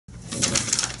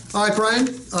All right, Brian.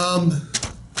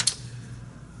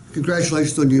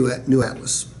 Congratulations on your new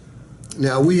Atlas.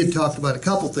 Now, we had talked about a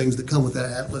couple things that come with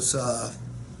that Atlas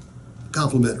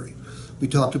complimentary. We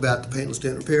talked about the paintless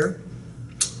dent repair,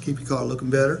 keep your car looking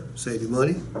better, save you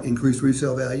money, increase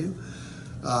resale value.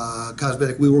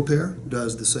 Cosmetic wheel repair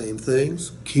does the same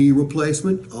things. Key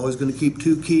replacement, always going to keep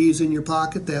 2 keys in your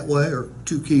pocket that way, or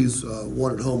 2 keys,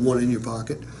 one at home, one in your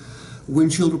pocket.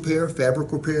 Windshield repair,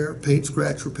 fabric repair, paint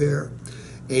scratch repair,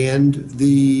 and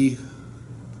the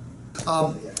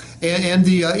ELO.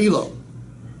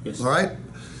 Yes. All right.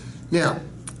 Now,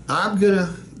 I'm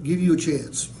gonna give you a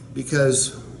chance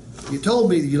because you told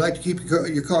me that you like to keep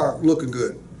your car looking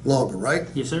good longer, right?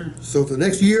 Yes, sir. So for the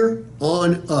next year,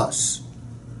 on us.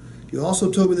 You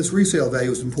also told me this resale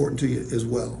value is important to you as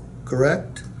well,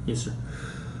 correct? Yes, sir.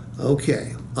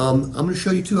 Okay. I'm going to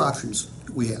show you 2 options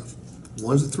we have.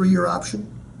 One's a 3-year option,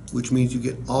 which means you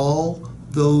get all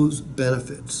those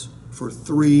benefits for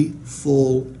 3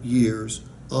 full years,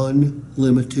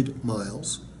 unlimited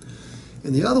miles.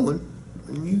 And the other one,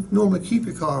 and you normally keep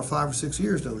your car 5 or 6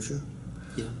 years, don't you?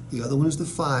 Yeah. The other one is the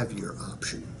 5-year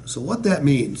option. So what that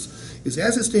means is,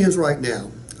 as it stands right now,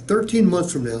 13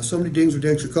 months from now, somebody dings or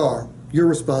dents your car, you're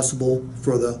responsible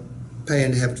for the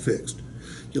paying to have it fixed.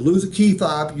 You lose a key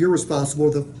fob, you're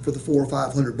responsible for the $400 or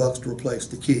 $500 to replace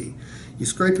the key. You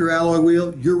scrape your alloy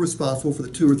wheel, you're responsible for the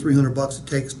 $200 or $300 it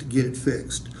takes to get it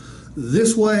fixed.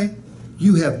 This way,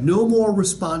 you have no more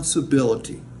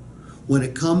responsibility when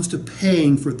it comes to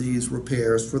paying for these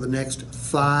repairs for the next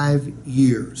 5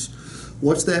 years.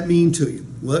 What's that mean to you?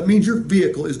 Well, that means your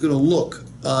vehicle is going to look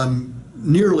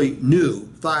nearly new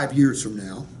 5 years from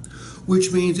now,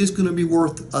 which means it's going to be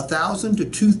worth $1,000 to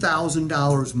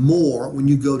 $2,000 more when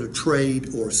you go to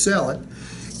trade or sell it.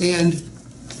 And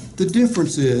the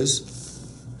difference is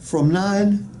from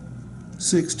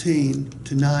 $916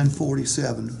 to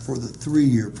 $947 for the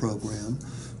 3-year program,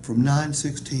 from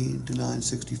 $916 to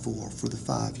 $964 for the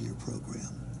 5-year program.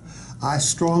 I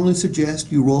strongly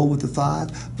suggest you roll with the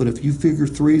 5, but if you figure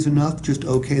 3 is enough, just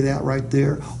okay that right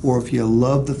there. Or if you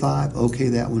love the 5, okay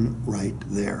that one right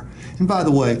there. And by the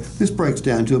way, this breaks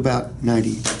down to about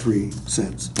 93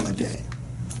 cents a day.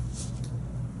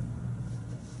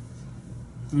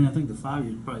 I mean, I think the 5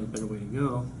 year is probably a better way to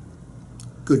go.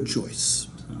 Good choice.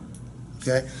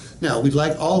 Okay? Now, we'd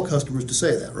like all customers to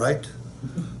say that, right?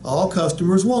 All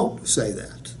customers won't say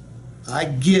that. I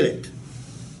get it.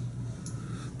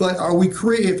 But are we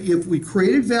if we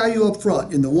created value up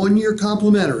front in the 1-year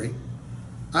complimentary,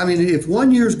 I mean, if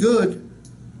 1 year's good,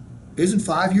 isn't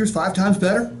 5 years 5 times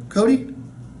better, Cody?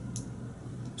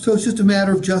 So it's just a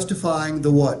matter of justifying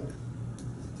the what?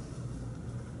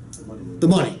 The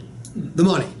money. The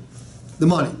money. The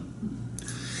money.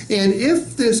 And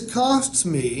if this costs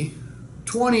me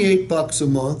 $28 a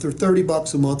month or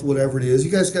 $30 a month, whatever it is,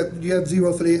 you guys do you have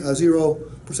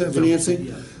 0% financing?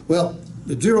 Yeah. Well,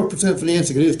 the 0%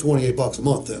 financing, it is $28 a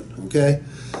month then, okay?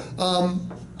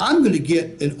 I'm going to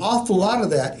get an awful lot of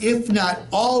that, if not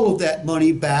all of that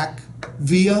money back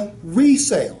via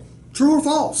resale. True or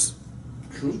false?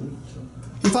 True.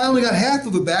 If I only got half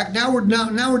of it back, now we're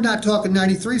not talking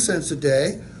 93 cents a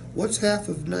day. What's half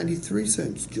of 93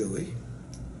 cents, Joey?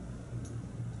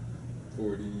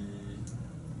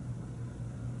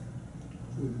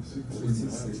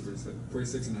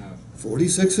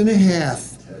 46 and a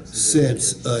half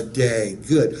cents a day.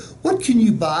 Good. What can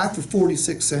you buy for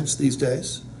 46 cents these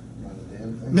days?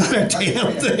 Not a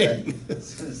damn thing.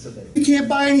 You can't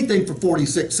buy anything for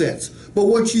 46 cents. But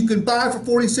what you can buy for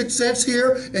 46 cents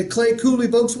here at Clay Cooley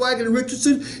Volkswagen and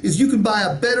Richardson is you can buy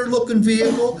a better looking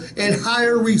vehicle and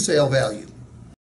higher resale value.